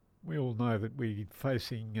We all know that we're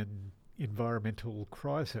facing an environmental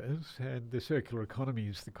crisis, and the circular economy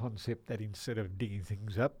is the concept that instead of digging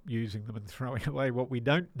things up, using them and throwing away what we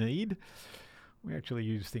don't need, we actually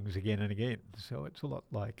use things again and again. So it's a lot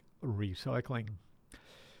like recycling.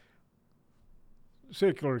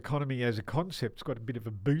 Circular economy as a concept's got a bit of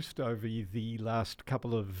a boost over the last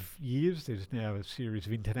couple of years. There's now a series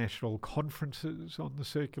of international conferences on the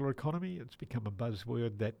circular economy. It's become a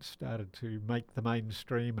buzzword that started to make the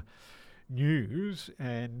mainstream news,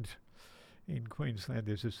 and in Queensland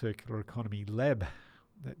there's a circular economy lab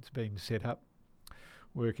that's been set up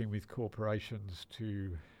working with corporations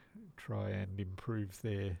to try and improve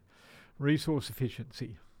their resource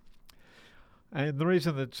efficiency. And the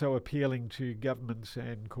reason that's so appealing to governments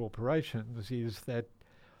and corporations is that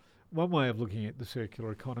one way of looking at the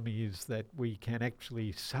circular economy is that we can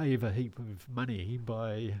actually save a heap of money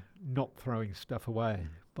by not throwing stuff away,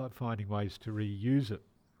 by finding ways to reuse it.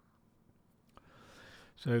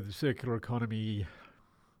 So the circular economy,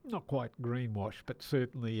 not quite greenwash, but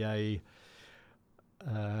certainly a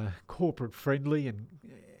corporate-friendly and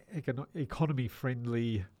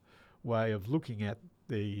economy-friendly way of looking at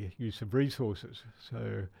the use of resources.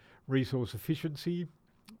 So resource efficiency,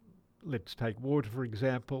 let's take water for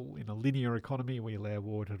example. In a linear economy, we allow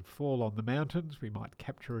water to fall on the mountains. We might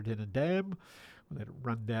capture it in a dam, we let it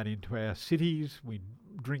run down into our cities, we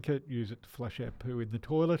drink it, use it to flush our poo in the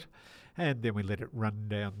toilet, and then we let it run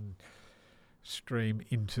down stream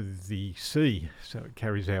into the sea, so it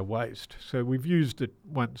carries our waste. So we've used it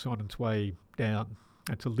once on its way down.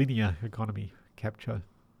 It's a linear economy: capture,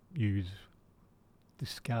 use,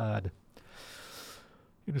 discard.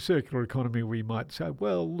 In a circular economy, we might say,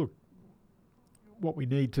 well, look, what we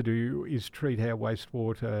need to do is treat our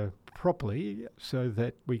wastewater properly so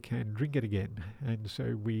that we can drink it again. And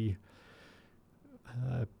so we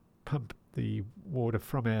pump the water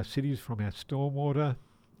from our cities, from our stormwater,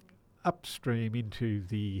 upstream into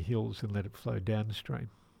the hills and let it flow downstream.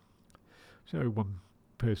 So one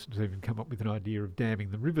person's even come up with an idea of damming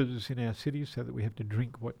the rivers in our cities so that we have to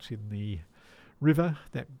drink what's in the river.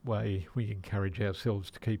 That way we encourage ourselves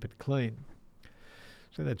to keep it clean.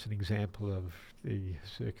 So that's an example of the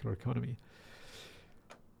circular economy.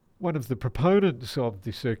 One of the proponents of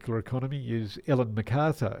the circular economy is Ellen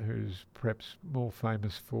MacArthur, who's perhaps more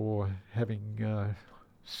famous for having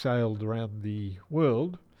sailed around the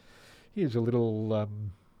world. Here's a little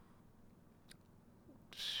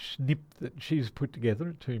snip that she's put together,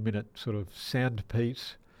 a 2-minute sort of sound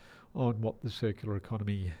piece on what the circular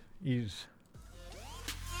economy is.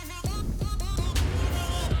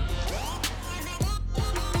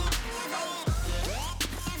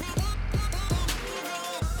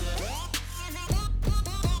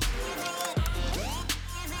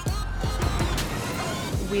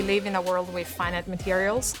 We live in a world with finite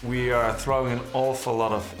materials. We are throwing an awful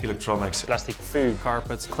lot of electronics, plastic, food,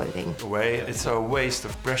 carpets, clothing away. It's a waste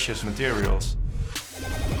of precious materials.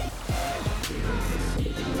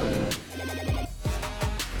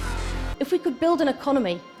 If we could build an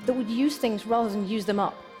economy that would use things rather than use them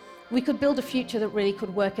up, we could build a future that really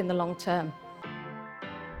could work in the long term.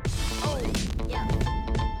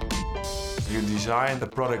 You design the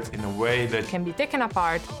product in a way that can be taken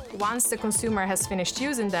apart. Once the consumer has finished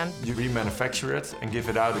using them, you remanufacture it and give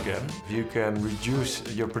it out again. You can reduce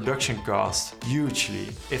your production cost hugely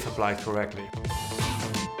if applied correctly.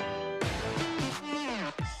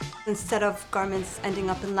 Instead of garments ending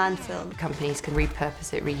up in landfill, companies can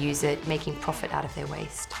repurpose it, reuse it, making profit out of their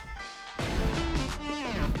waste.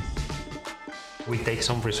 We take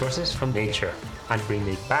some resources from nature and bring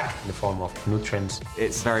it back in the form of nutrients.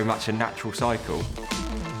 It's very much a natural cycle.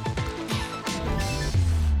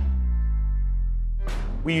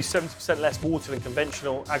 We use 70% less water than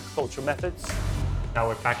conventional agricultural methods.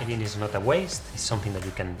 Our packaging is not a waste, it's something that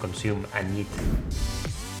you can consume and eat.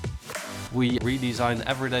 We redesign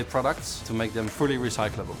everyday products to make them fully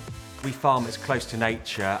recyclable. We farm as close to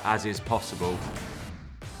nature as is possible.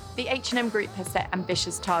 The H&M Group has set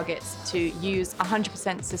ambitious targets to use 100%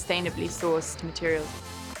 sustainably sourced materials.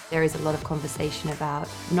 There is a lot of conversation about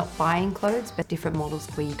not buying clothes, but different models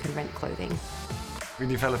where you can rent clothing. We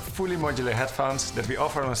developed fully modular headphones that we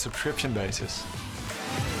offer on a subscription basis.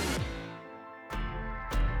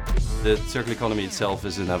 The circular economy itself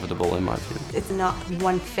is inevitable in my view. It's not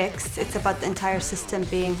one fix, it's about the entire system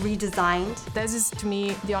being redesigned. This is, to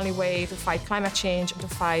me, the only way to fight climate change, to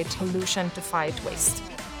fight pollution, to fight waste.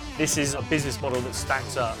 This is a business model that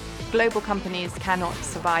stacks up. Global companies cannot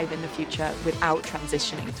survive in the future without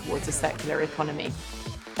transitioning towards a circular economy.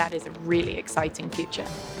 That is a really exciting future.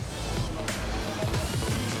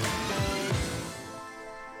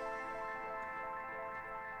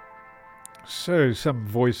 So some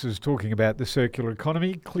voices talking about the circular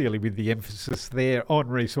economy, clearly with the emphasis there on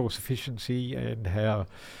resource efficiency and how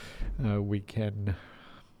we can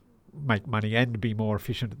make money and be more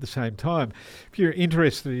efficient at the same time. If you're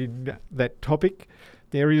interested in that topic,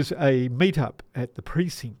 there is a meetup at the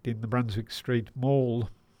Precinct in the Brunswick Street Mall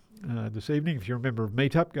this evening. If you're a member of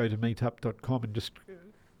Meetup, go to meetup.com and just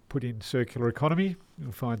put in circular economy.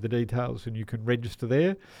 You'll find the details and you can register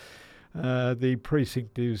there. The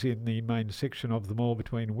Precinct is in the main section of the mall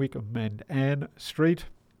between Wickham and Ann Street,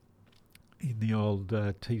 in the old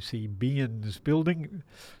TC Beans building.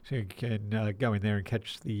 So you can go in there and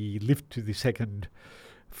catch the lift to the second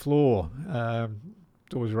floor.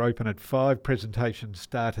 Doors are open at 5, presentations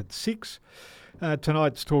start at 6.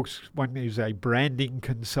 Tonight's talks, one is a branding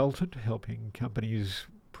consultant helping companies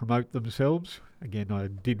promote themselves. Again, I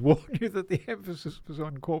did warn you that the emphasis was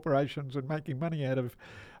on corporations and making money out of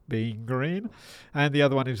being green. And the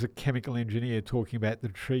other one is a chemical engineer talking about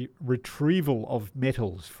the retrieval of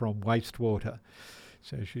metals from wastewater.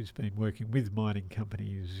 So she's been working with mining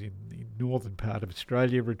companies in the northern part of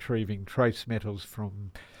Australia, retrieving trace metals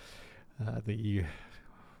from the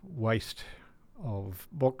waste of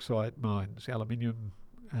bauxite mines, aluminium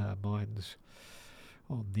mines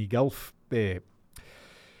on the Gulf there.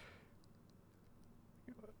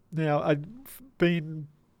 Now, I've been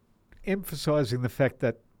emphasising the fact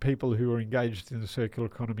that people who are engaged in the circular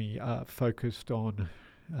economy are focused on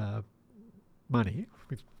money,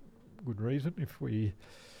 with good reason. If we've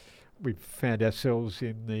found ourselves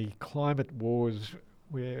in the climate wars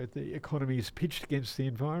where the economy is pitched against the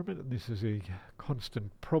environment, and this is a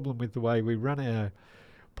constant problem with the way we run our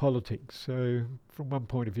politics. So from one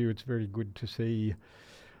point of view, it's very good to see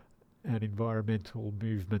an environmental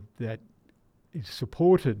movement that is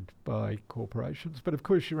supported by corporations, but of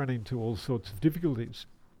course you run into all sorts of difficulties.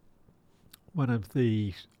 One of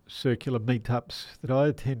the circular meetups that I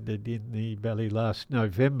attended in the Valley last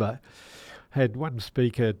November had one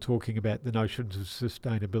speaker talking about the notions of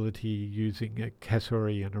sustainability using a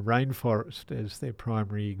cassowary and a rainforest as their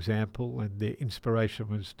primary example, and their inspiration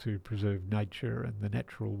was to preserve nature and the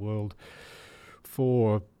natural world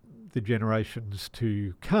for the generations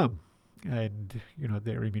to come. And, you know,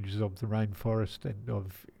 their images of the rainforest and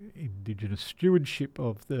of Indigenous stewardship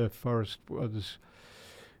of the forest was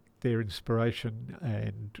their inspiration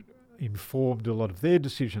and informed a lot of their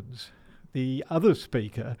decisions. The other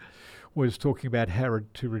speaker was talking about how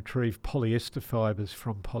to retrieve polyester fibres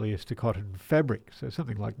from polyester cotton fabric. So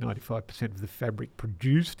something like 95% of the fabric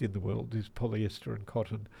produced in the world is polyester and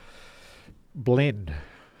cotton blend.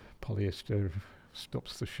 Polyester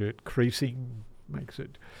stops the shirt creasing, makes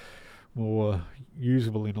it more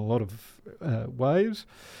usable in a lot of ways.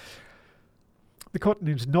 The cotton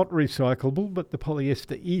is not recyclable, but the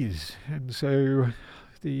polyester is. And so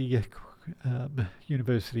the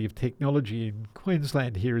University of Technology in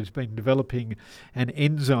Queensland here has been developing an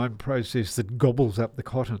enzyme process that gobbles up the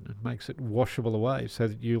cotton and makes it washable away so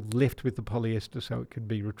that you're left with the polyester so it can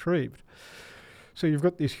be retrieved. So you've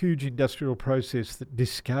got this huge industrial process that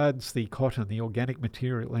discards the cotton, the organic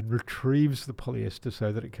material, and retrieves the polyester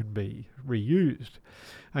so that it can be reused.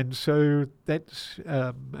 And so that's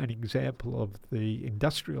an example of the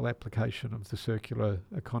industrial application of the circular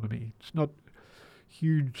economy. It's not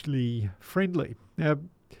hugely friendly. Now,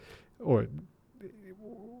 or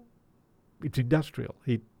it's industrial.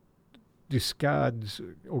 It discards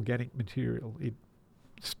organic material. It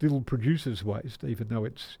still produces waste, even though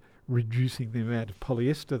it's reducing the amount of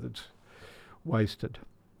polyester that's wasted.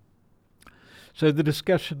 So the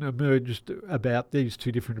discussion emerged about these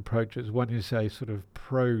two different approaches. One is a sort of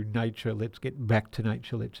pro-nature, let's get back to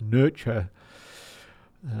nature, let's nurture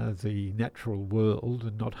the natural world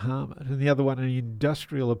and not harm it. And the other one, an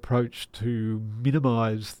industrial approach to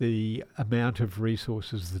minimise the amount of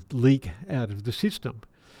resources that leak out of the system.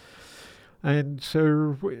 And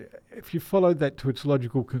so if you follow that to its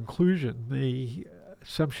logical conclusion, the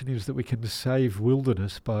assumption is that we can save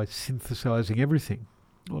wilderness by synthesising everything.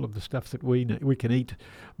 All of the stuff that we need. We can eat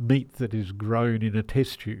meat that is grown in a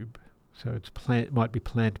test tube. So it's might be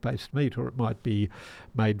plant-based meat, or it might be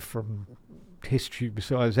made from test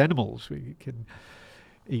tube-sized animals. We can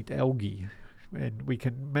eat algae, and we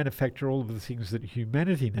can manufacture all of the things that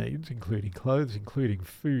humanity needs, including clothes, including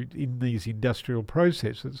food, in these industrial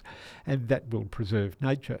processes, and that will preserve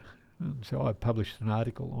nature. And so I published an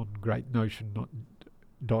article on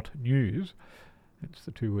greatnotion.news. It's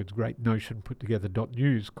the two words Great Notion put together,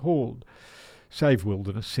 .news, called Save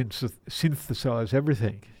Wilderness, Synthesise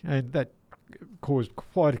Everything. And that caused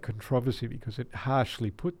quite a controversy because it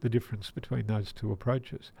harshly put the difference between those two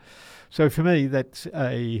approaches. So for me, that's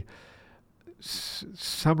a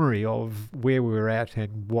summary of where we're at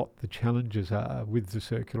and what the challenges are with the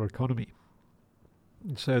circular economy.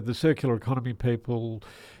 So the circular economy people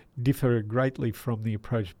differ greatly from the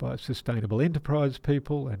approach by sustainable enterprise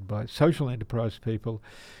people and by social enterprise people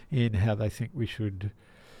in how they think we should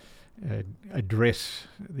address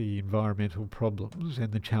the environmental problems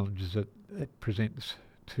and the challenges that it presents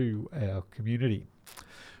to our community.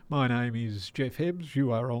 My name is Jeff Ebbs.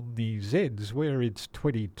 You are on the Zeds, where it's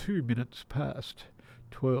 22 minutes past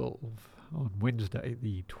 12 on Wednesday,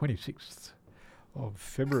 the 26th of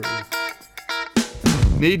February.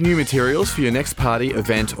 Need new materials for your next party,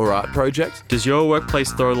 event or art project? Does your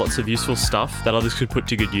workplace throw lots of useful stuff that others could put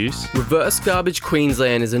to good use? Reverse Garbage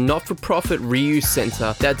Queensland is a not-for-profit reuse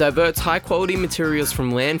centre that diverts high-quality materials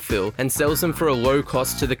from landfill and sells them for a low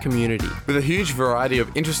cost to the community. With a huge variety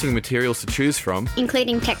of interesting materials to choose from,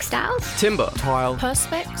 including textiles, timber, tile,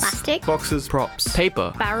 perspex, plastic, boxes, props,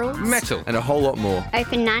 paper, barrels, metal and a whole lot more.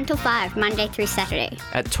 Open 9 till 5, Monday through Saturday.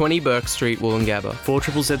 At 20 Burke Street, Wollongabba.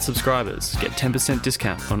 4ZZZ subscribers get 10%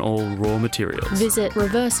 discount on all raw materials. Visit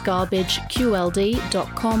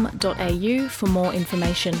reversegarbageqld.com.au for more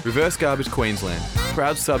information. Reverse Garbage Queensland,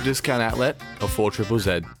 proud sub-discount outlet of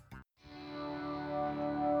 4ZZZ.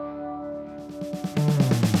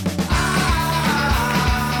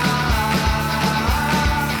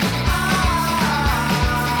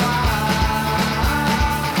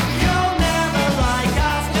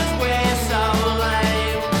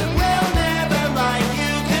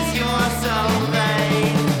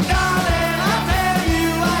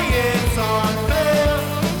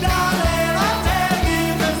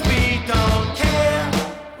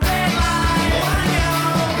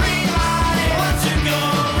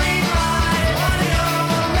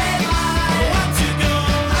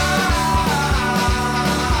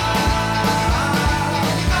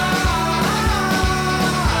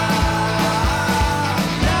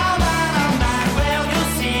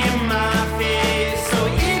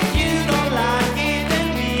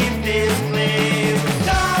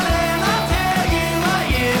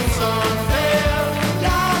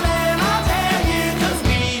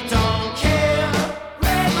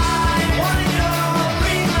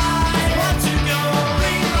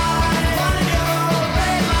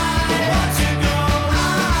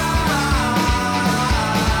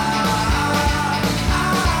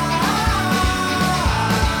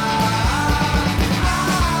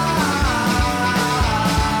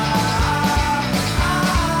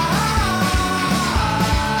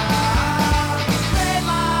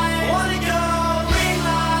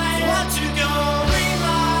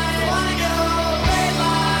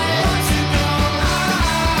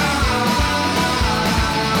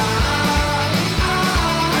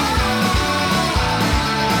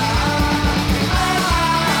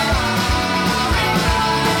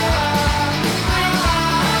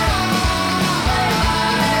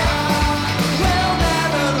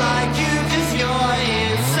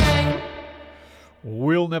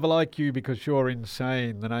 Never Like You Because You're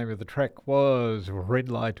Insane. The name of the track was Red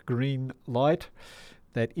Light, Green Light.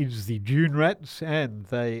 That is the Dune Rats, and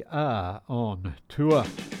they are on tour.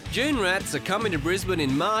 Dune Rats are coming to Brisbane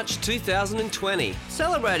in March 2020.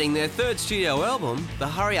 Celebrating their third studio album, the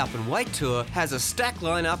Hurry Up and Wait Tour has a stacked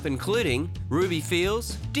lineup including Ruby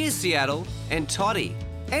Fields, Dear Seattle, and Toddy.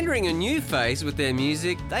 Entering a new phase with their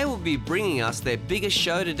music, they will be bringing us their biggest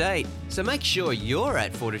show to date. So make sure you're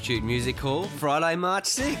at Fortitude Music Hall Friday, March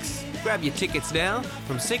 6th. Grab your tickets now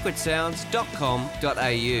from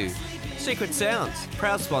secretsounds.com.au. Secret Sounds,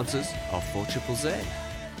 proud sponsors of 4ZZZ.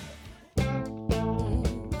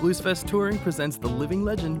 Bluesfest Touring presents the living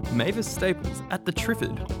legend Mavis Staples at the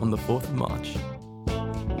Triffid on the 4th of March.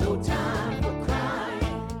 No time for crying.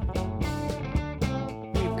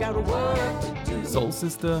 We've got work to do. Soul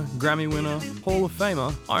sister, Grammy winner, Hall of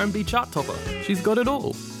Famer, R&B chart topper. She's got it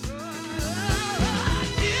all.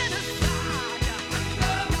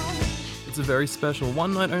 It's a very special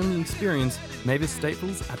one-night-only experience. Mavis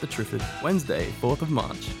Staples at the Triffid, Wednesday, 4th of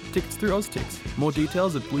March. Tickets through Oztix. More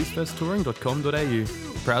details at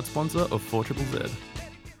bluesfesttouring.com.au. Proud sponsor of 4ZZZ.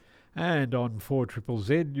 And on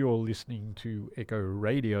 4ZZZ, you're listening to Echo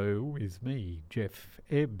Radio with me, Jeff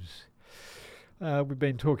Ebbs. We've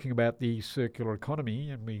been talking about the circular economy,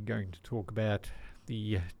 and we're going to talk about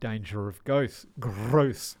the danger of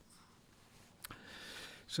growth.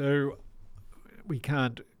 So we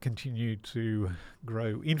can't continue to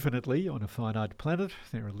grow infinitely on a finite planet.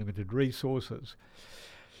 There are limited resources.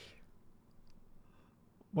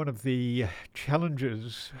 One of the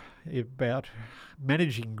challenges about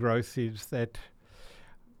managing growth is that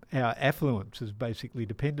our affluence is basically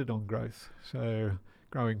dependent on growth. So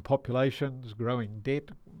growing populations, growing debt,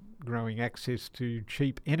 growing access to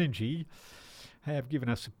cheap energy have given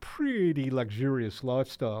us a pretty luxurious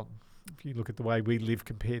lifestyle. If you look at the way we live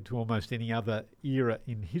compared to almost any other era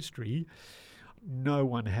in history, no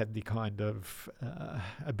one had the kind of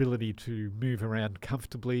ability to move around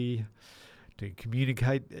comfortably, to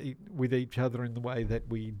communicate with each other in the way that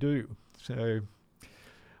we do. So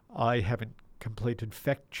I haven't completed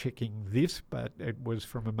fact-checking this, but it was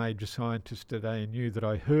from a major scientist at ANU that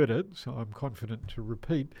I heard it, so I'm confident to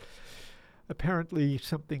repeat. Apparently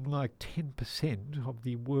something like 10% of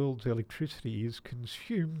the world's electricity is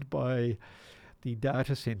consumed by the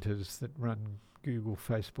data centres that run Google,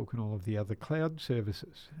 Facebook and all of the other cloud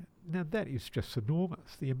services. Now that is just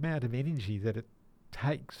enormous. The amount of energy that it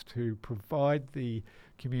takes to provide the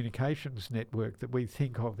communications network that we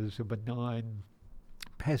think of as a benign,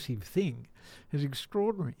 passive thing is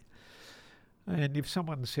extraordinary. And if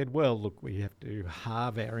someone said, well, look, we have to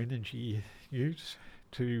halve our energy use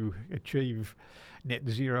to achieve net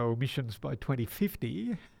zero emissions by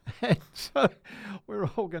 2050, and so we're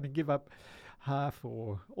all going to give up half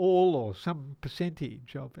or all or some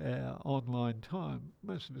percentage of our online time,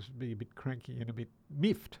 most of us would be a bit cranky and a bit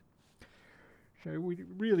miffed. So we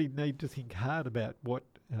really need to think hard about what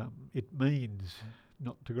it means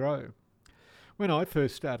not to grow. When I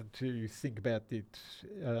first started to think about this,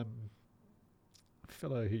 a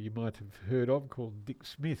fellow who you might have heard of called Dick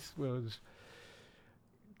Smith was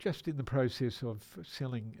just in the process of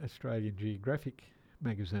selling Australian Geographic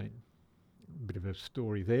magazine. A bit of a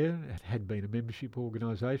story there. It had been a membership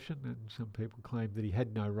organisation and some people claimed that he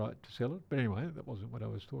had no right to sell it. But anyway, that wasn't what I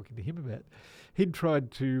was talking to him about. He'd tried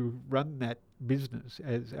to run that business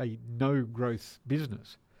as a no-growth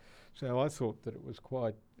business. So I thought that it was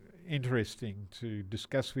quite interesting to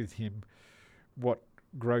discuss with him what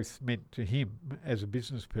growth meant to him as a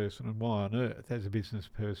business person and why on earth, as a business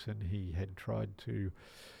person, he had tried to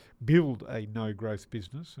build a no-growth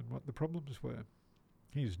business and what the problems were.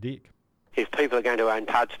 Here's Dick. If people are going to own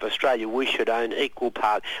parts of Australia, we should own equal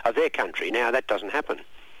part of their country. Now, that doesn't happen.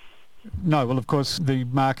 No, well, of course, the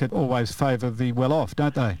market always favour the well-off,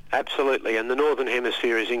 don't they? Absolutely, and the Northern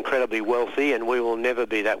Hemisphere is incredibly wealthy, and we will never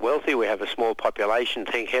be that wealthy. We have a small population,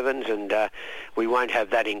 thank heavens, and we won't have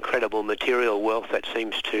that incredible material wealth that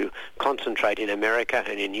seems to concentrate in America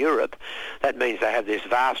and in Europe. That means they have this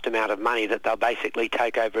vast amount of money that they'll basically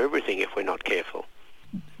take over everything if we're not careful.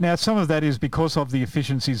 Now, some of that is because of the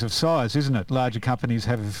efficiencies of size, isn't it? Larger companies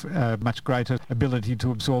have much greater ability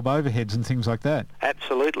to absorb overheads and things like that.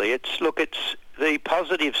 Absolutely. It's the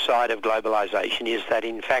positive side of globalisation is that,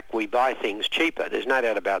 in fact, we buy things cheaper. There's no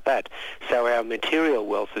doubt about that. So our material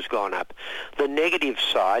wealth has gone up. The negative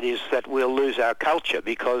side is that we'll lose our culture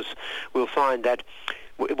because we'll find that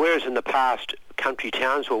whereas in the past country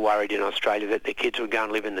towns were worried in Australia that their kids would go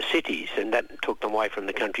and live in the cities and that took them away from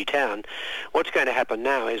the country town, what's going to happen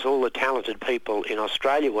now is all the talented people in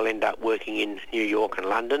Australia will end up working in New York and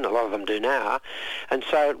London. A lot of them do now. And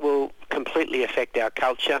so it will completely affect our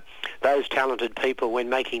culture. Those talented people, when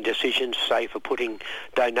making decisions, say for putting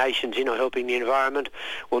donations in or helping the environment,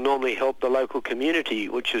 will normally help the local community,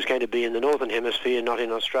 which is going to be in the Northern Hemisphere, not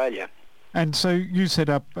in Australia. And so you set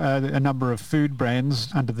up a number of food brands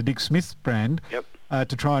under the Dick Smith brand. Yep.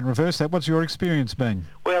 To try and reverse that. What's your experience been?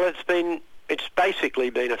 Well, it's basically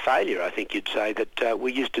been a failure, I think you'd say, that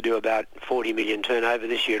we used to do about 40 million turnover.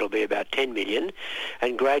 This year it'll be about 10 million,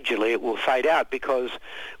 and gradually it will fade out because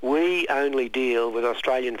we only deal with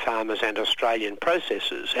Australian farmers and Australian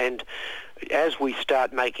processors, and as we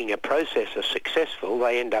start making a processor successful,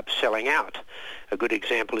 they end up selling out. A good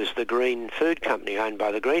example is the Green Food Company owned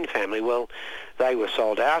by the Green family. Well, they were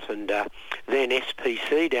sold out, and then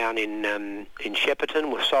SPC down in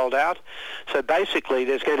Shepparton was sold out. So basically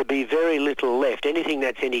there's going to be very little left. Anything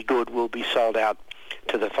that's any good will be sold out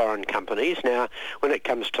to the foreign companies. Now, when it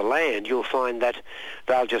comes to land, you'll find that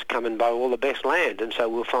they'll just come and buy all the best land, and so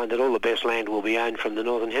we'll find that all the best land will be owned from the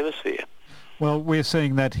Northern Hemisphere. Well, we're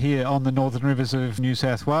seeing that here on the northern rivers of New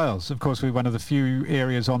South Wales. Of course, we're one of the few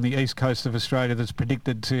areas on the east coast of Australia that's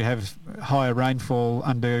predicted to have higher rainfall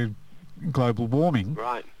under global warming.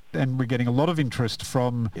 Right. And we're getting a lot of interest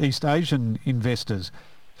from East Asian investors.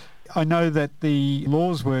 I know that the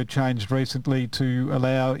laws were changed recently to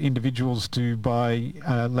allow individuals to buy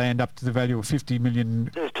land up to the value of 50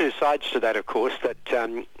 million. There's two sides to that, of course, that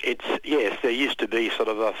there used to be sort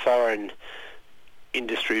of a foreign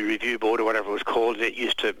industry review board or whatever it was called. It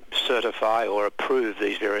used to certify or approve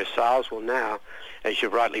these various sales. Well, now as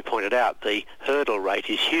you've rightly pointed out, the hurdle rate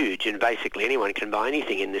is huge, and basically anyone can buy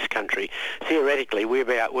anything in this country. Theoretically,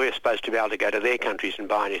 we're supposed to be able to go to their countries and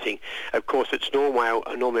buy anything. Of course, it's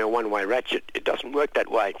normally a one-way ratchet. It doesn't work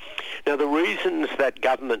that way. Now, the reasons that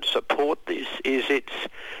governments support this is it's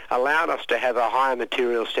allowed us to have a higher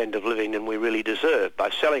material standard of living than we really deserve by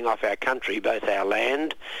selling off our country, both our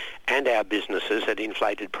land and our businesses, at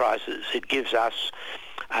inflated prices. It gives us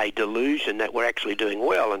a delusion that we're actually doing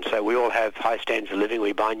well, and so we all have high standards of living.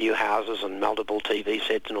 We buy new houses and multiple TV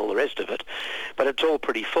sets and all the rest of it, but it's all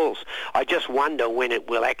pretty false. I just wonder when it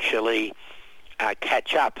will actually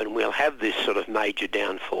catch up and we'll have this sort of major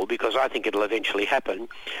downfall, because I think it'll eventually happen.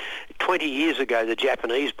 20 years ago, the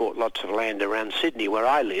Japanese bought lots of land around Sydney, where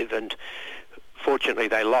I live, and fortunately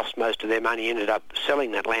they lost most of their money, ended up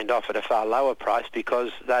selling that land off at a far lower price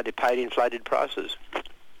because they'd paid inflated prices.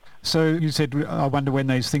 So you said, I wonder when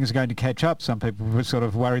these things are going to catch up. Some people were sort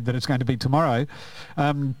of worried that it's going to be tomorrow.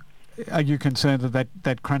 Are you concerned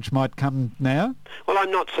that crunch might come now? Well,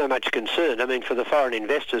 I'm not so much concerned. I mean, for the foreign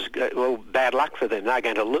investors, well, bad luck for them. They're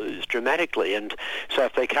going to lose dramatically. And so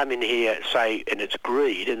if they come in here, say, and it's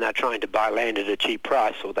greed, and they're trying to buy land at a cheap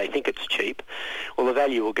price, or they think it's cheap, well, the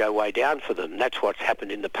value will go way down for them. That's what's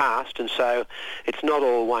happened in the past. And so it's not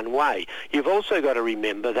all one way. You've also got to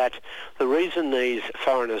remember that the reason these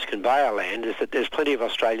foreigners can buy our land is that there's plenty of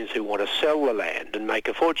Australians who want to sell the land and make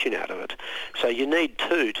a fortune out of it. So you need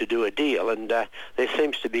two to do a deal, and there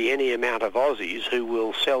seems to be any amount of Aussies who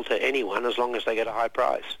will sell to anyone as long as they get a high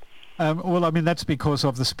price. Well, I mean, that's because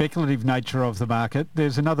of the speculative nature of the market.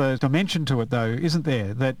 There's another dimension to it, though, isn't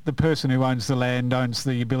there? That the person who owns the land owns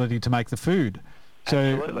the ability to make the food.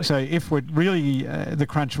 So if we're really, the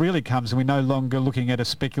crunch really comes and we're no longer looking at a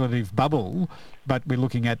speculative bubble, but we're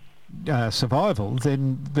looking at survival,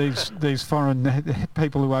 then these foreign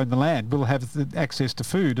people who own the land will have the access to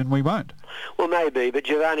food and we won't. Well, maybe, but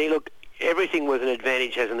Giovanni, look, everything with an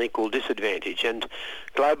advantage has an equal disadvantage, and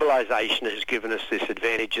globalisation has given us this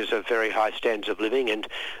advantages of very high standards of living, and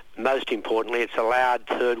most importantly, it's allowed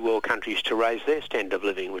third world countries to raise their standard of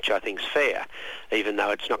living, which I think is fair, even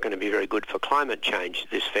though it's not going to be very good for climate change,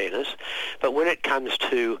 this fairness. But when it comes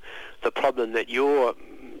to the problem that you're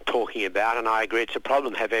talking about, and I agree it's a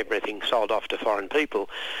problem, have everything sold off to foreign people.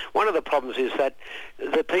 One of the problems is that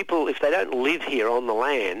the people, if they don't live here on the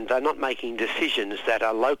land, they're not making decisions that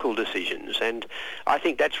are local decisions, and I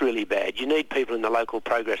think that's really bad. You need people in the local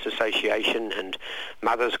Progress Association and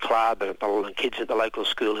Mothers Club and kids at the local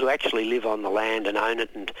school who actually live on the land and own it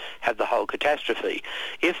and have the whole catastrophe.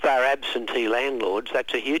 If they're absentee landlords,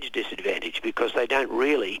 that's a huge disadvantage because they don't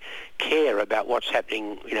really care about what's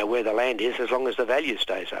happening, where the land is, as long as the value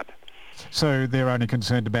stays up. So they're only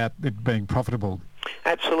concerned about it being profitable?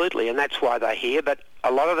 Absolutely, and that's why they're here, but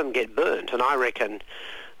a lot of them get burnt, and I reckon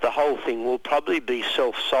the whole thing will probably be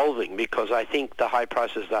self-solving because I think the high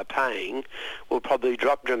prices they're paying will probably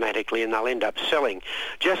drop dramatically and they'll end up selling.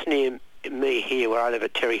 Just near me here, where I live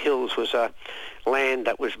at Terry Hills, was a land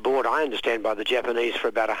that was bought, I understand, by the Japanese for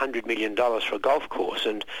about $100 million for a golf course,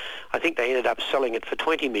 and I think they ended up selling it for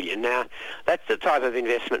 $20 million. Now, that's the type of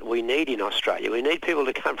investment we need in Australia. We need people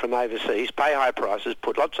to come from overseas, pay high prices,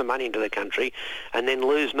 put lots of money into the country, and then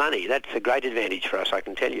lose money. That's a great advantage for us, I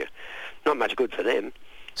can tell you. Not much good for them.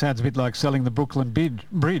 Sounds a bit like selling the Brooklyn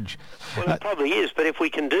Bridge. Well, it probably is, but if we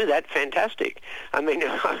can do that, fantastic. I mean,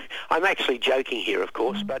 I'm actually joking here, of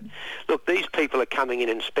course, but look, these people are coming in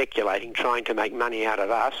and speculating, trying to make money out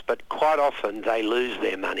of us, but quite often they lose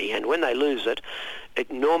their money, and when they lose it, it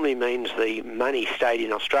normally means the money stayed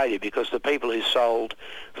in Australia because the people who sold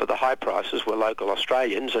for the high prices were local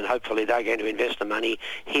Australians, and hopefully they're going to invest the money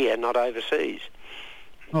here, not overseas.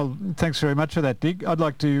 Well, thanks very much for that, Dick. I'd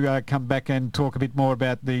like to come back and talk a bit more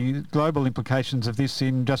about the global implications of this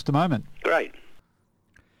in just a moment. Great.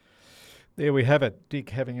 There we have it. Dick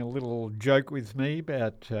having a little joke with me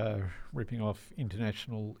about ripping off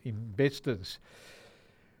international investors.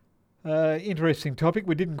 Interesting topic.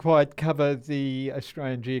 We didn't quite cover the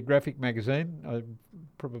Australian Geographic magazine. I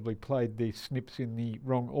probably played the snips in the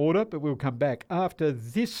wrong order, but we'll come back after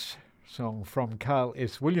this song from Carl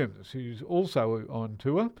S. Williams, who's also on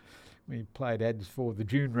tour. We played ads for the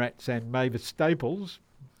June Rats and Mavis Staples,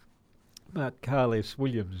 but Carl S.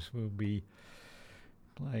 Williams will be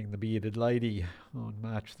playing the Bearded Lady on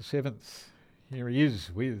March the 7th. Here he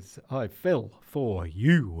is with I Fell For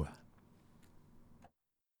You.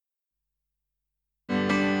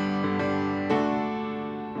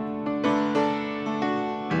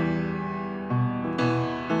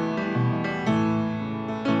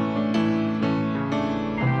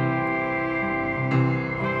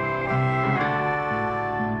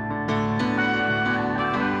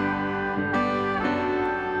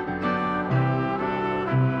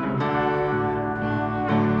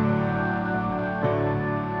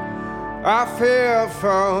 I fell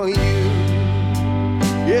for you.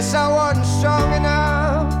 Yes, I wasn't strong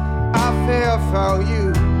enough. I fell for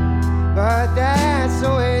you. But that's the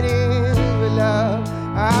way it is with love.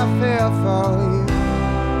 I fell for you.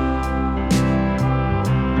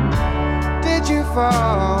 Did you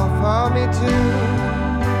fall for me too?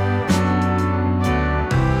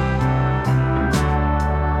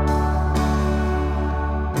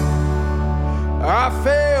 I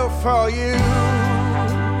fell for you.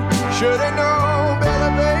 Should've known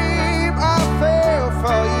better, babe. I fell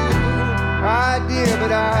for you. I did,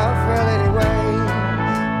 but I fell anyway.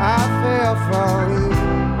 I fell for you.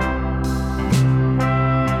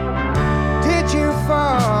 Did you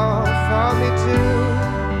fall for me too?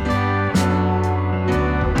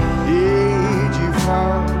 Did you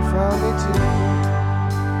fall for me too?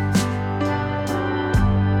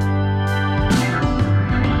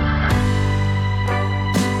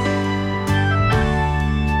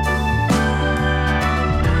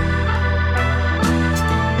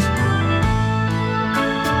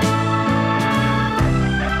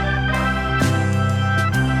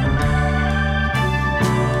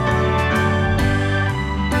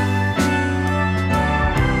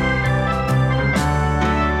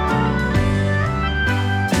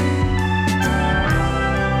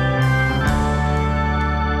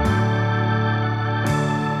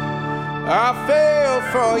 I fell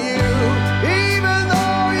for you, even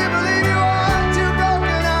though you believe you are too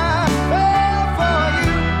broken. I fell for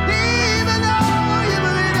you, even though you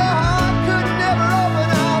believe your heart could never open.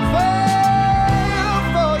 I fell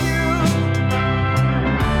for you.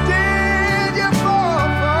 Did you fall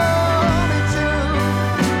for me too?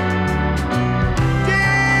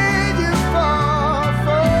 Did you fall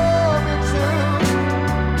for me too?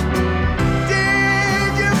 Did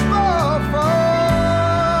you fall for me?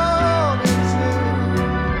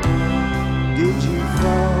 Did you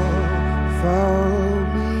fall for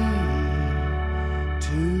me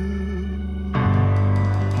too?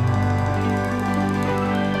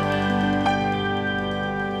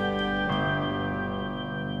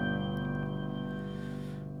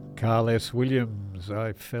 Carl S. Williams,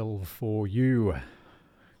 I Fell For You.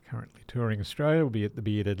 Currently touring Australia, will be at the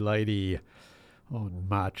Bearded Lady on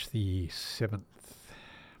March the 7th.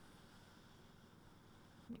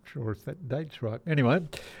 Not sure if that date's right. Anyway,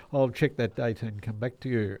 I'll check that date and come back to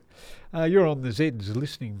you. You're on the Zeds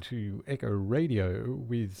listening to Echo Radio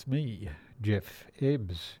with me, Jeff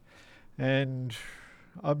Ebbs. And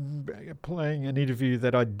I'm playing an interview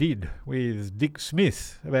that I did with Dick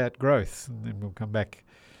Smith about growth, and then we'll come back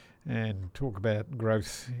and talk about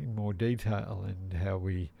growth in more detail and how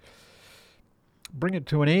we bring it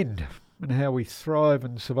to an end and how we thrive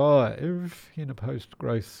and survive in a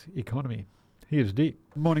post-growth economy. Here's Dick.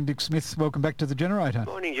 Morning, Dick Smith. Welcome back to The Generator.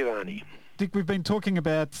 Morning, Giovanni. Dick, we've been talking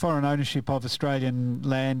about foreign ownership of Australian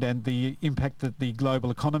land and the impact that the global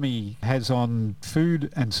economy has on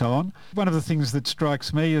food and so on. One of the things that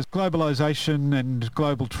strikes me is globalisation and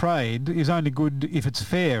global trade is only good if it's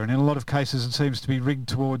fair, and in a lot of cases it seems to be rigged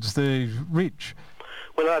towards the rich.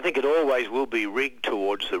 Well, I think it always will be rigged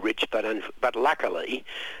towards the rich, but luckily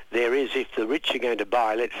there is, if the rich are going to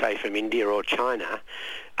buy, let's say from India or China,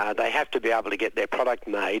 they have to be able to get their product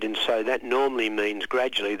made, and so that normally means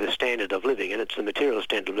gradually the standard of living, and it's the material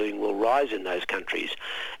standard of living, will rise in those countries,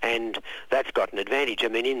 and that's got an advantage. I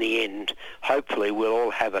mean, in the end, hopefully we'll all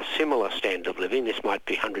have a similar standard of living. This might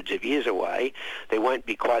be hundreds of years away. There won't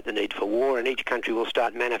be quite the need for war, and each country will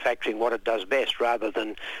start manufacturing what it does best rather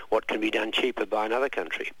than what can be done cheaper by another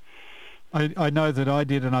country. I know that I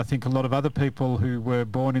did, and I think a lot of other people who were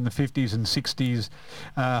born in the 50s and 60s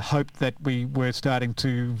hoped that we were starting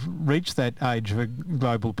to reach that age of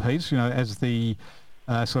global peace, you know, as the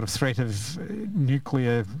sort of threat of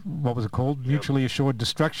nuclear, what was it called, mutually assured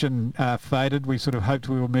destruction faded. We sort of hoped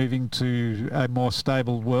we were moving to a more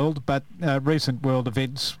stable world, but recent world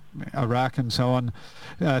events, Iraq and so on,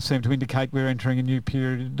 seem to indicate we're entering a new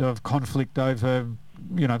period of conflict over,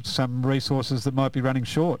 you know, some resources that might be running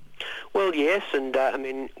short. Well, yes, and I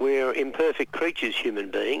mean, we're imperfect creatures,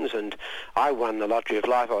 human beings, and I won the lottery of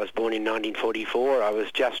life. I was born in 1944. I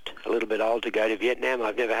was just a little bit old to go to Vietnam.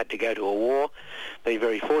 I've never had to go to a war. Been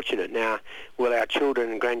very fortunate. Now, will our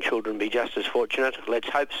children and grandchildren be just as fortunate? Let's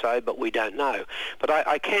hope so, but we don't know. But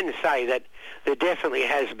I can say that there definitely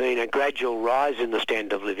has been a gradual rise in the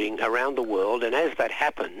standard of living around the world, and as that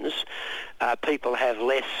happens, people have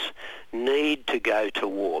less need to go to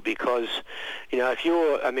war because, you know,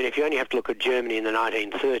 if if you only have to look at Germany in the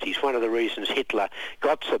 1930s, one of the reasons Hitler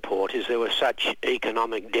got support is there was such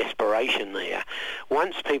economic desperation there.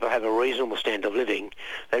 Once people have a reasonable standard of living,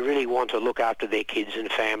 they really want to look after their kids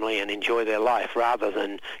and family and enjoy their life rather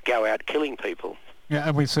than go out killing people. Yeah,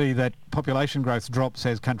 and we see that population growth drops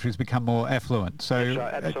as countries become more affluent. So That's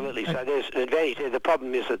right, absolutely. So there's an advantage. The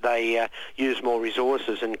problem is that they use more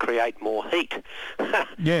resources and create more heat.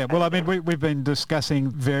 Yeah, well, I mean, we've been discussing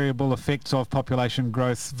variable effects of population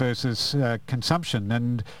growth versus consumption,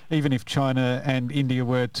 and even if China and India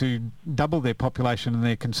were to double their population and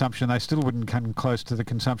their consumption, they still wouldn't come close to the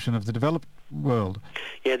consumption of the developed world.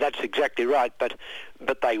 Yeah, that's exactly right, but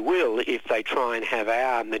they will if they try and have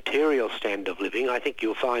our material standard of living. I think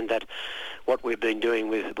you'll find that what we've been doing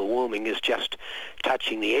with global warming is just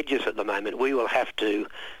touching the edges at the moment. We will have to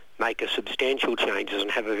make a substantial changes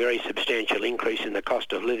and have a very substantial increase in the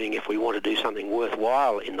cost of living if we want to do something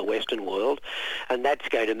worthwhile in the Western world, and that's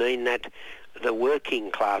going to mean that the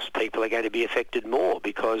working class people are going to be affected more,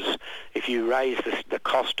 because if you raise the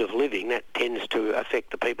cost of living, that tends to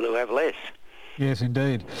affect the people who have less. Yes,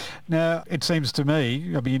 indeed. Now, it seems to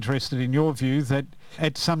me, I'd be interested in your view, that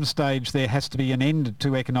at some stage there has to be an end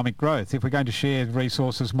to economic growth. If we're going to share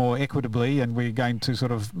resources more equitably and we're going to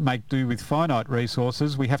sort of make do with finite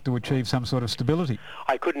resources, we have to achieve some sort of stability.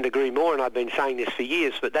 I couldn't agree more, and I've been saying this for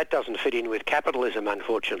years, but that doesn't fit in with capitalism,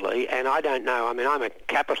 unfortunately. And I don't know, I mean, I'm a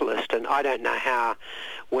capitalist, and I don't know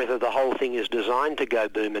whether the whole thing is designed to go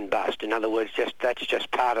boom and bust. In other words, that's just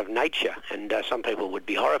part of nature, and some people would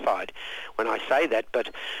be horrified when I say that, but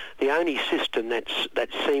the only system that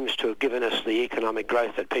seems to have given us the economic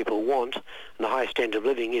growth that people want and the highest standard of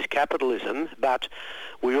living is capitalism. But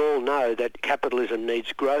we all know that capitalism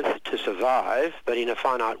needs growth to survive, but in a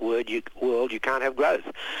finite world you can't have growth.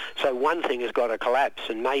 So one thing has got to collapse,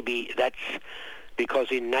 and maybe that's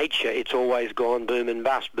because in nature it's always gone boom and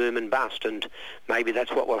bust, and maybe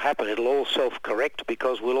that's what will happen. It'll all self-correct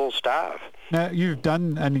because we'll all starve. Now, you've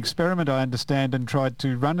done an experiment, I understand, and tried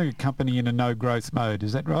to run a company in a no-growth mode,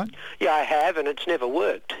 is that right? Yeah, I have, and it's never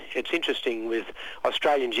worked. It's interesting, with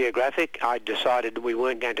Australian Geographic, I decided we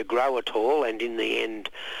weren't going to grow at all, and in the end,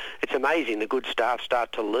 it's amazing, the good staff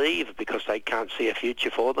start to leave because they can't see a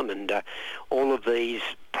future for them, and all of these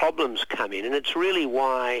problems come in, and it's really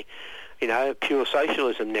why pure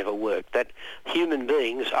socialism never worked. That human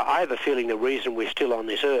beings, I have a feeling the reason we're still on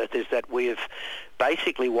this earth is that we've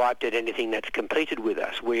basically wiped out anything that's competed with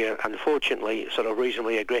us. We're unfortunately sort of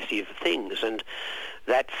reasonably aggressive things, and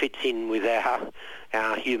that fits in with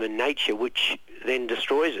our human nature, which then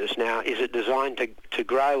destroys us. Now, is it designed to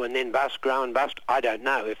grow and then bust, grow and bust? I don't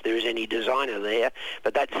know if there is any designer there,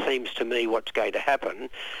 but that seems to me what's going to happen.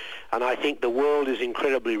 And I think the world is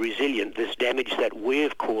incredibly resilient. This damage that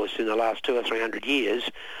we've caused in the last 200 or 300 years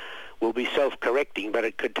will be self-correcting, but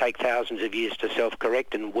it could take thousands of years to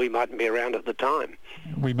self-correct, and we mightn't be around at the time.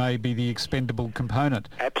 We may be the expendable component.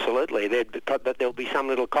 Absolutely, but there'll be some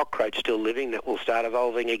little cockroach still living that will start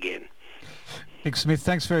evolving again. Nick Smith,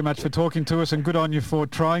 thanks very much for talking to us, and good on you for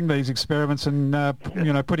trying these experiments and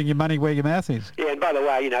putting your money where your mouth is. Yeah, and by the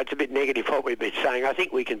way, it's a bit negative what we've been saying. I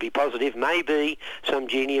think we can be positive. Maybe some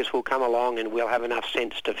genius will come along and we'll have enough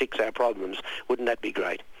sense to fix our problems. Wouldn't that be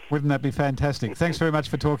great? Wouldn't that be fantastic? Thanks very much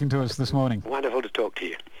for talking to us this morning. Wonderful to talk to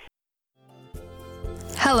you.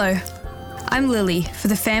 Hello, I'm Lily for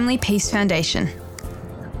the Family Peace Foundation.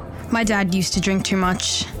 My dad used to drink too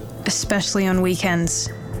much, especially on weekends.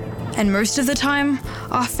 And most of the time,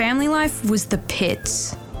 our family life was the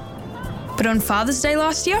pits. But on Father's Day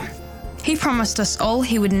last year, he promised us all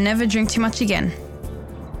he would never drink too much again.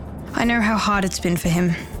 I know how hard it's been for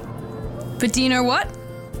him. But do you know what?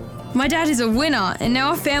 My dad is a winner, and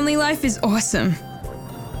now our family life is awesome.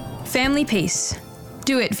 Family Peace.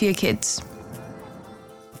 Do it for your kids.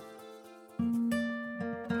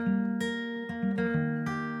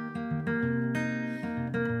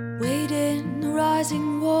 Wade in the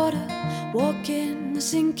rising water, walk in the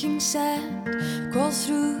sinking sand, crawl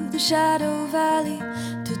through the shadow valley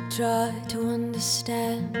to try to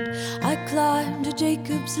understand. I climbed a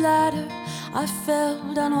Jacob's ladder, I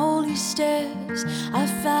fell down holy stairs, I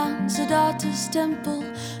found Siddhartha's temple,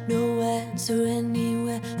 no answer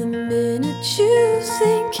anywhere. The minute you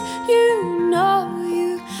think you know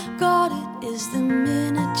you got it is the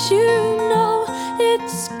minute you know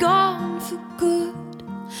it's gone for good.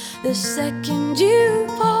 The second you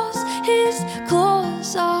pause, his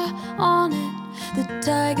claws are on it. The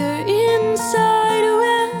tiger inside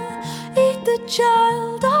will eat the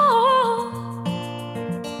child. Oh.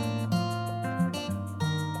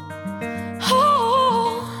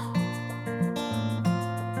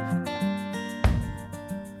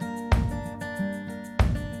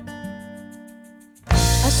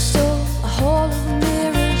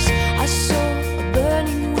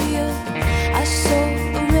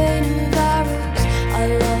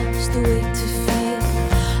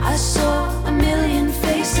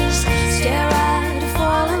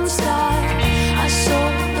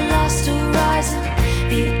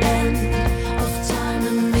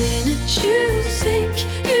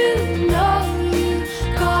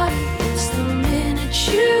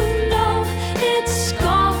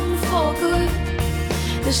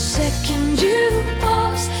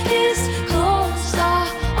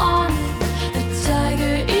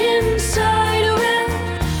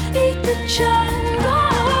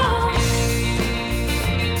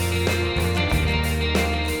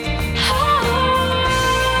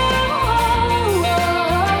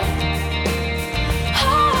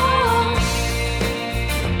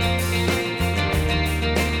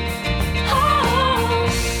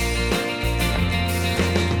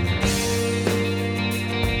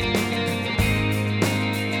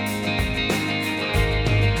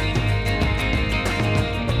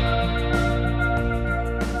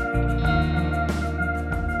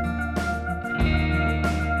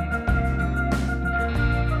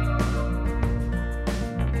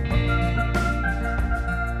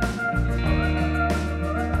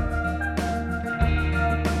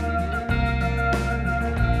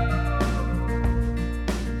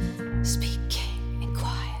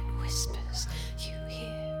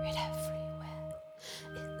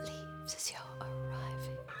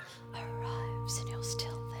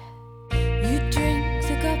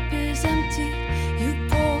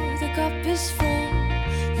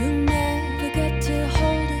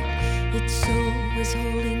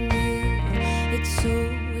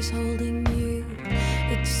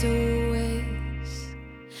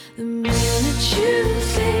 minute you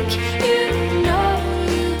think you know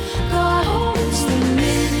you got home, it's the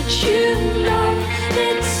minute you know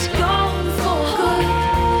it's gone for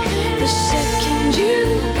good. The second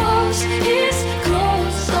you pause, his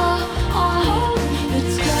clothes are on.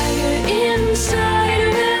 It's got you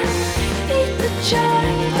inside and eat the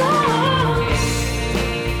child.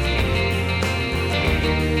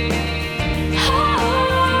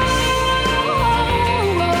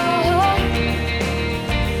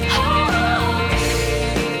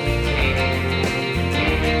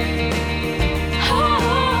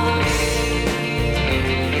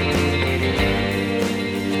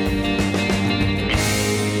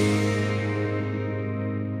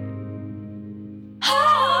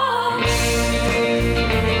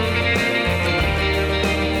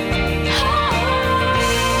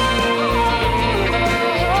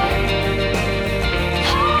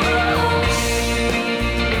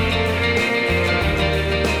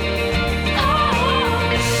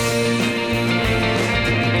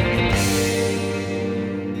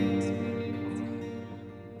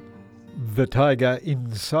 The tiger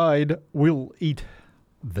inside will eat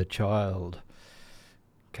the child.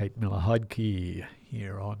 Kate Miller-Heidke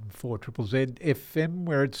here on 4ZZZ FM,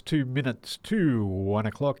 where it's 2 minutes to 1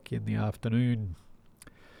 o'clock in the afternoon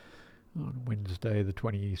on Wednesday the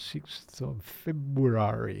 26th of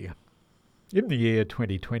February in the year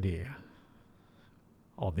 2020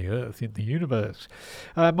 on the Earth, in the universe.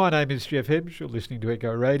 My name is Jeff Hebs. You're listening to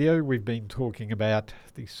Echo Radio. We've been talking about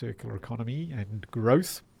the circular economy and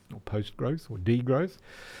growth, or post-growth or degrowth.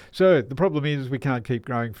 So the problem is we can't keep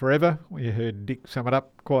growing forever. We heard Dick sum it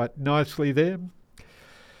up quite nicely there.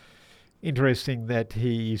 Interesting that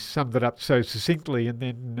he summed it up so succinctly and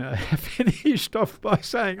then finished off by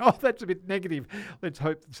saying, oh, that's a bit negative. Let's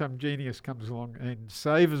hope that some genius comes along and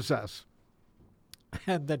saves us.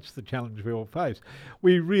 And that's the challenge we all face.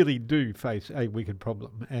 We really do face a wicked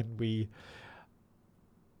problem, and we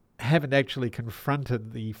haven't actually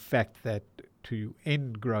confronted the fact that to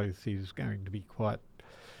end growth is going to be quite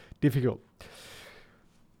difficult.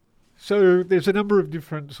 So there's a number of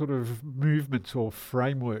different sort of movements or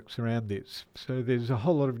frameworks around this. So there's a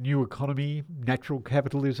whole lot of new economy, natural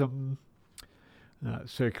capitalism,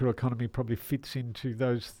 circular economy probably fits into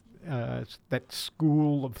those that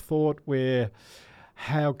school of thought where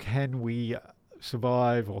how can we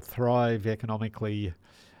survive or thrive economically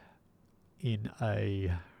in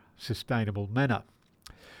a sustainable manner.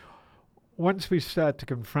 Once we start to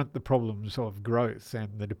confront the problems of growth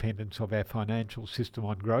and the dependence of our financial system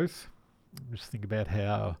on growth, just think about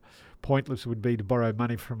how pointless it would be to borrow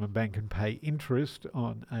money from a bank and pay interest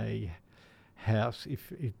on a house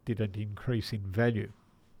if it didn't increase in value.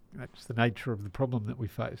 That's the nature of the problem that we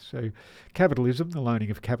face. So capitalism, the loaning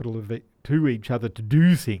of capital to each other to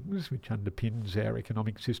do things, which underpins our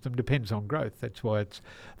economic system, depends on growth. That's why it's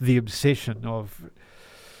the obsession of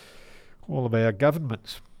all of our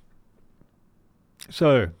governments.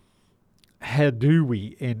 So, how do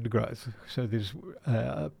we end growth? So there's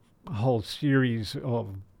a whole series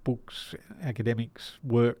of books, academics,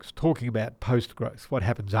 works talking about post-growth, what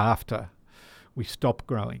happens after we stop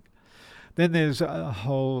growing. Then there's a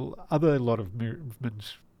whole other lot of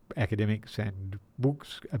movements, academics and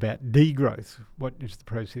books about degrowth. What is the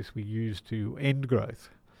process we use to end growth?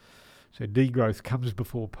 So degrowth comes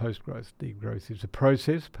before post-growth. Degrowth is a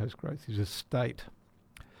process, post-growth is a state.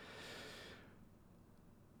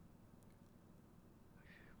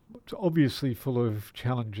 It's obviously full of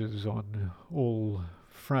challenges on all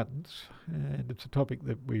fronts, and it's a topic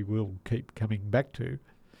that we will keep coming back to.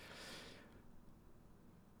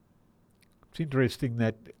 It's interesting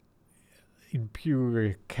that in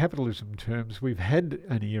pure capitalism terms, we've had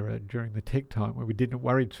an era during the tech time where we didn't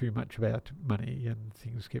worry too much about money and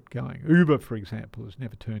things kept going. Uber, for example, has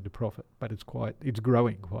never turned a profit, but it's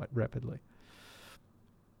growing quite rapidly.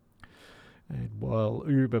 And while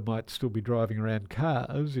Uber might still be driving around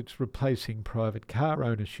cars, it's replacing private car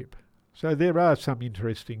ownership. So there are some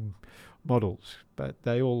interesting models, but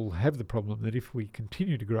they all have the problem that if we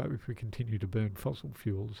continue to grow, if we continue to burn fossil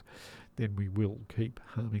fuels, then we will keep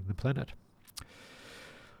harming the planet.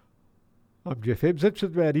 I'm Jeff Hebs. That's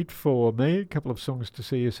about it for me. A couple of songs to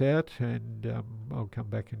see us out, and I'll come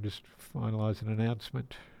back and just finalise an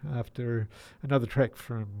announcement after another track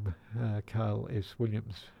from Carl S.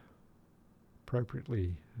 Williams.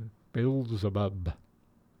 Appropriately, Beelzebub.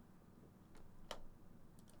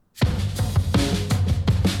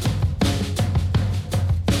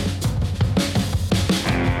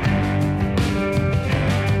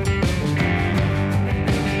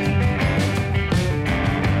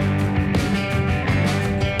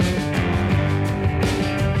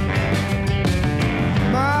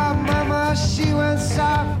 My mama, she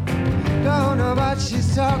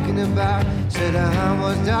talking about. Said the hound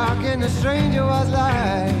was dark and the stranger was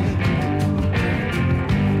light,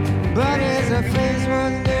 but his face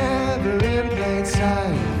was never in plain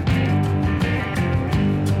sight.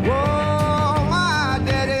 Whoa, my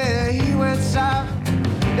daddy, he went south,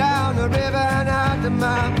 down the river and out the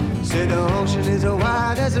mouth. Said the ocean is as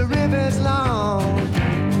wide as the river's long,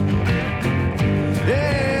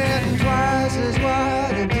 and twice as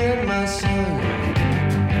wide again, my son.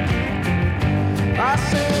 I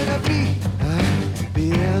said,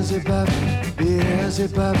 Beelzebub,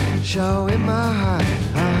 Beelzebub, show him my heart,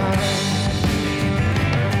 my heart,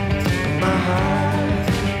 my heart,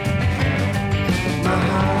 my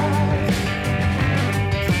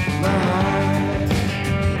heart.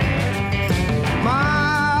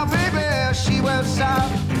 My baby, she went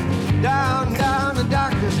south, down the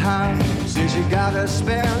doctor's house. Said she got a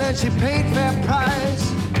spell and she paid fair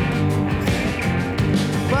price,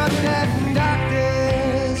 but that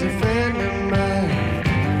doctor's a friend of mine.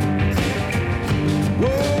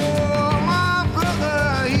 Whoa, my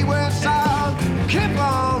brother, he went south, kept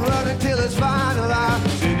on running till his final hour.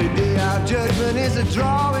 Said the day of judgment is a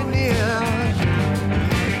drawing near.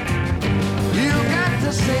 You got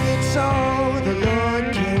to sing it so the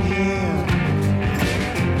Lord can hear.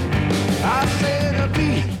 I said,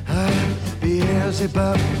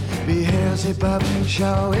 Beelzebub, Beelzebub,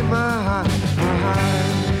 show him my heart, my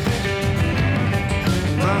heart,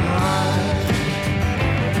 my heart,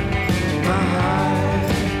 my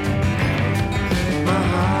heart, my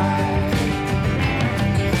heart.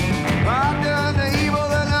 I've done the evil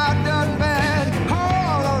and I've done bad,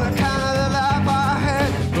 all on account of the life I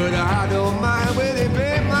had, but I don't mind where they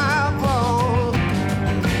bury my bones.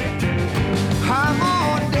 I'm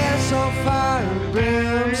on dance on fire and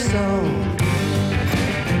brimstone.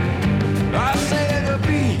 I said to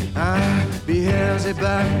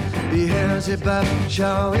Beelzebub, Beelzebub,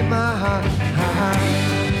 show him my heart, my heart,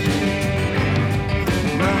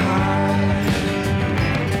 my heart,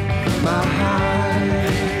 my heart,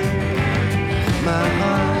 my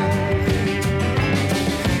heart.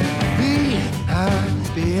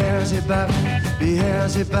 Beelzebub,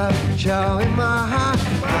 Beelzebub, show him my heart,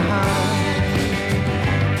 my heart,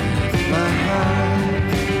 my heart,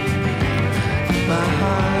 my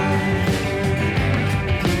heart.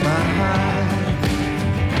 My heart,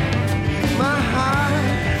 my heart,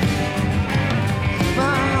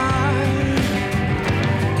 my heart,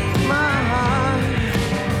 my heart,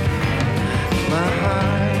 my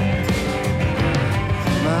heart,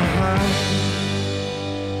 my heart.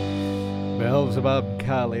 Beelzebub,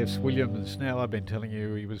 Carl S. Williams. Now, I've been telling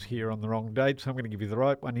you he was here on the wrong date, so I'm going to give you the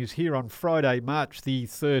right one. He's here on Friday, March the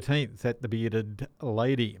 13th at the Bearded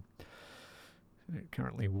Lady.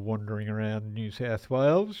 Currently wandering around New South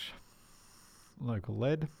Wales. Local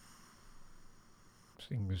lad.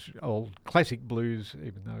 Sings old classic blues,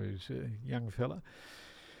 even though he's a young fella.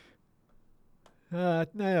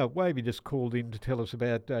 Now, Wavy just called in to tell us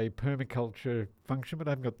about a permaculture function, but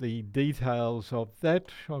I haven't got the details of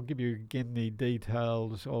that. I'll give you again the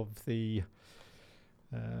details of the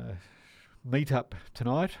meet-up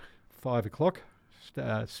tonight, 5 o'clock.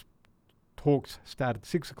 Talks start at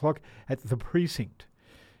 6 o'clock at the Precinct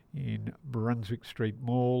in Brunswick Street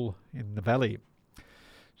Mall in the Valley.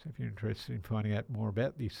 So if you're interested in finding out more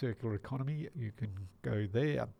about the circular economy, you can go there.